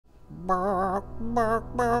Guys,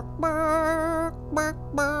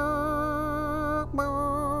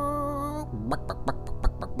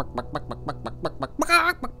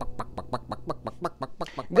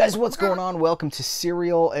 what's going on? Welcome to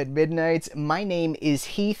Cereal at Midnight. My name is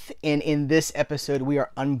Heath, and in this episode we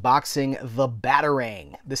are unboxing the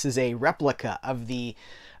Batarang. This is a replica of the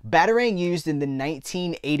Batarang used in the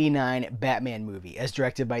 1989 Batman movie, as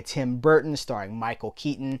directed by Tim Burton, starring Michael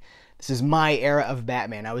Keaton. This is my era of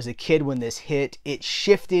Batman. I was a kid when this hit. It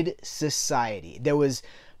shifted society. There was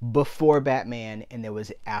before Batman and there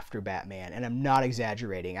was after Batman, and I'm not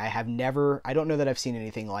exaggerating. I don't know that I've seen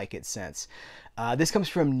anything like it since. This comes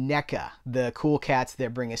from NECA, the cool cats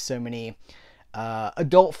that bring us so many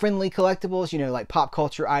adult-friendly collectibles, you know, like pop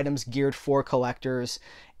culture items geared for collectors.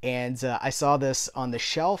 And I saw this on the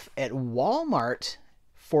shelf at Walmart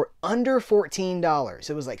for under $14.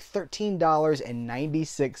 It was like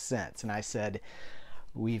 $13.96, and I said,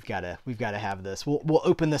 we've got to have this. We'll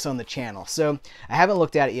open this on the channel. So I haven't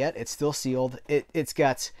looked at it yet. It's still sealed. It's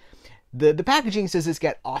got the packaging says it's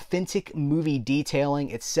got authentic movie detailing.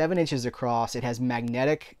 It's 7 inches across. It has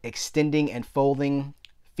magnetic extending and folding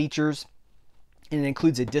features, and it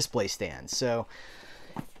includes a display stand. So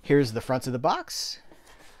here's the front of the box.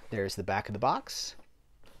 There's the back of the box,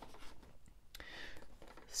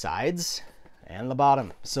 sides, and the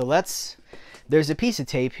bottom. So there's a piece of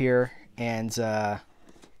tape here, and I'm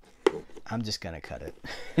just gonna cut it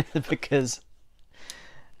because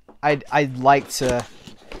I'd like to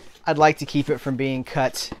keep it from being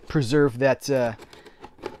cut, preserve that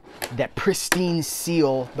pristine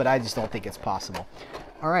seal, but I just don't think it's possible.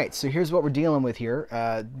 All right, so here's what we're dealing with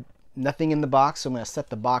here. Nothing in the box, so I'm gonna set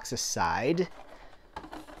the box aside.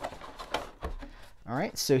 All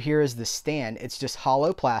right, so here is the stand. It's just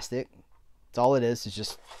hollow plastic. That's all it is.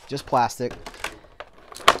 It's just plastic.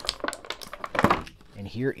 And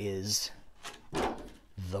here is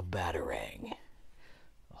the Batarang.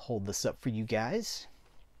 I'll hold this up for you guys.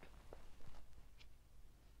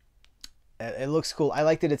 It looks cool. I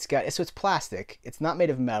like that it's plastic. It's not made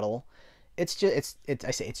of metal. It's just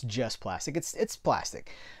plastic. It's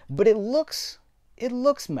plastic, but it looks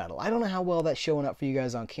metal. I don't know how well that's showing up for you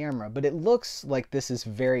guys on camera, but it looks like this is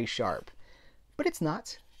very sharp, but it's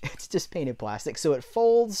not. It's just painted plastic. So it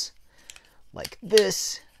folds like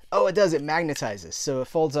this. Oh, it does. It magnetizes. So it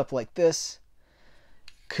folds up like this.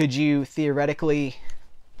 Could you theoretically,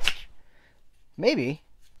 maybe,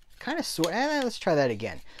 kind of sort? Let's try that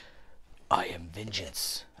again. I am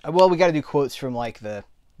vengeance. Well, we got to do quotes from like the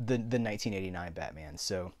 1989 Batman.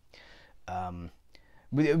 So,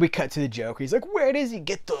 we cut to the Joker. He's like, where does he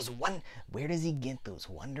get those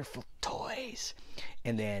wonderful toys?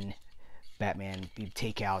 And then Batman, you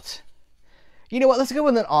take out, you know what, let's go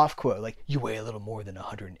with an off quote, like, you weigh a little more than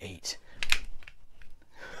 108.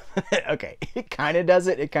 Okay, it kind of does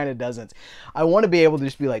it, it kind of doesn't. I want to be able to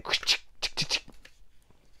just be like,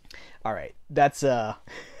 all right, that's the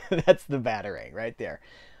Batarang right there.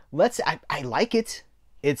 I like it.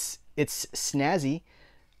 It's snazzy.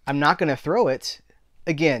 I'm not going to throw it.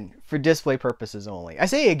 Again, for display purposes only. I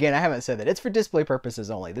say again, I haven't said that. It's for display purposes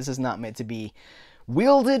only. This is not meant to be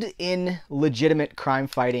wielded in legitimate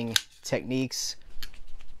crime-fighting techniques.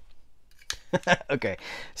 Okay,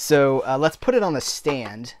 so let's put it on the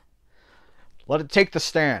stand. Let it take the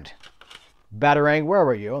stand. Batarang, where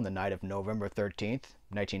were you on the night of November 13th,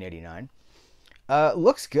 1989?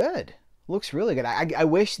 Looks good. Looks really good. I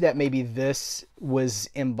wish that maybe this was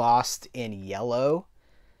embossed in yellow,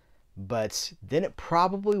 but then it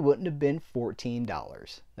probably wouldn't have been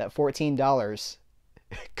 $14. That $14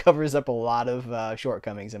 covers up a lot of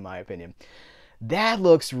shortcomings, in my opinion. That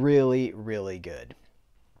looks really, really good.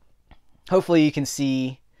 Hopefully you can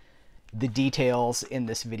see the details in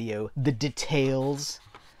this video. The details.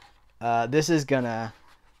 This is a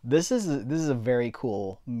very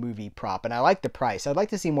cool movie prop, and I like the price. I'd like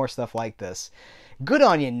to see more stuff like this. Good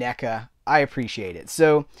on you, NECA. I appreciate it.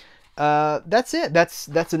 So that's it. That's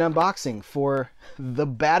an unboxing for the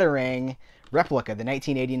Batarang replica, the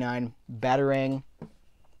 1989 Batarang,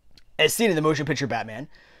 as seen in the motion picture Batman.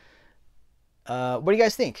 What do you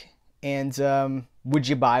guys think? And would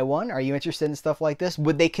you buy one? Are you interested in stuff like this?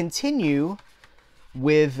 Would they continue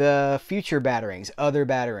with future Batarangs, other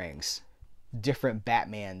Batarangs, different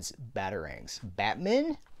Batman's Batarangs?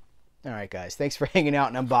 Batman? All right, guys. Thanks for hanging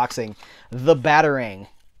out and unboxing the Batarang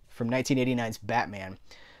from 1989's Batman.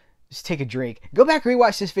 Just take a drink. Go back and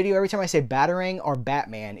rewatch this video. Every time I say Batarang or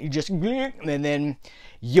Batman, you just, and then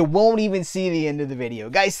you won't even see the end of the video.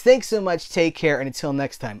 Guys, thanks so much. Take care. And until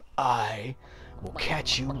next time, I will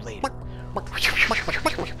catch you later.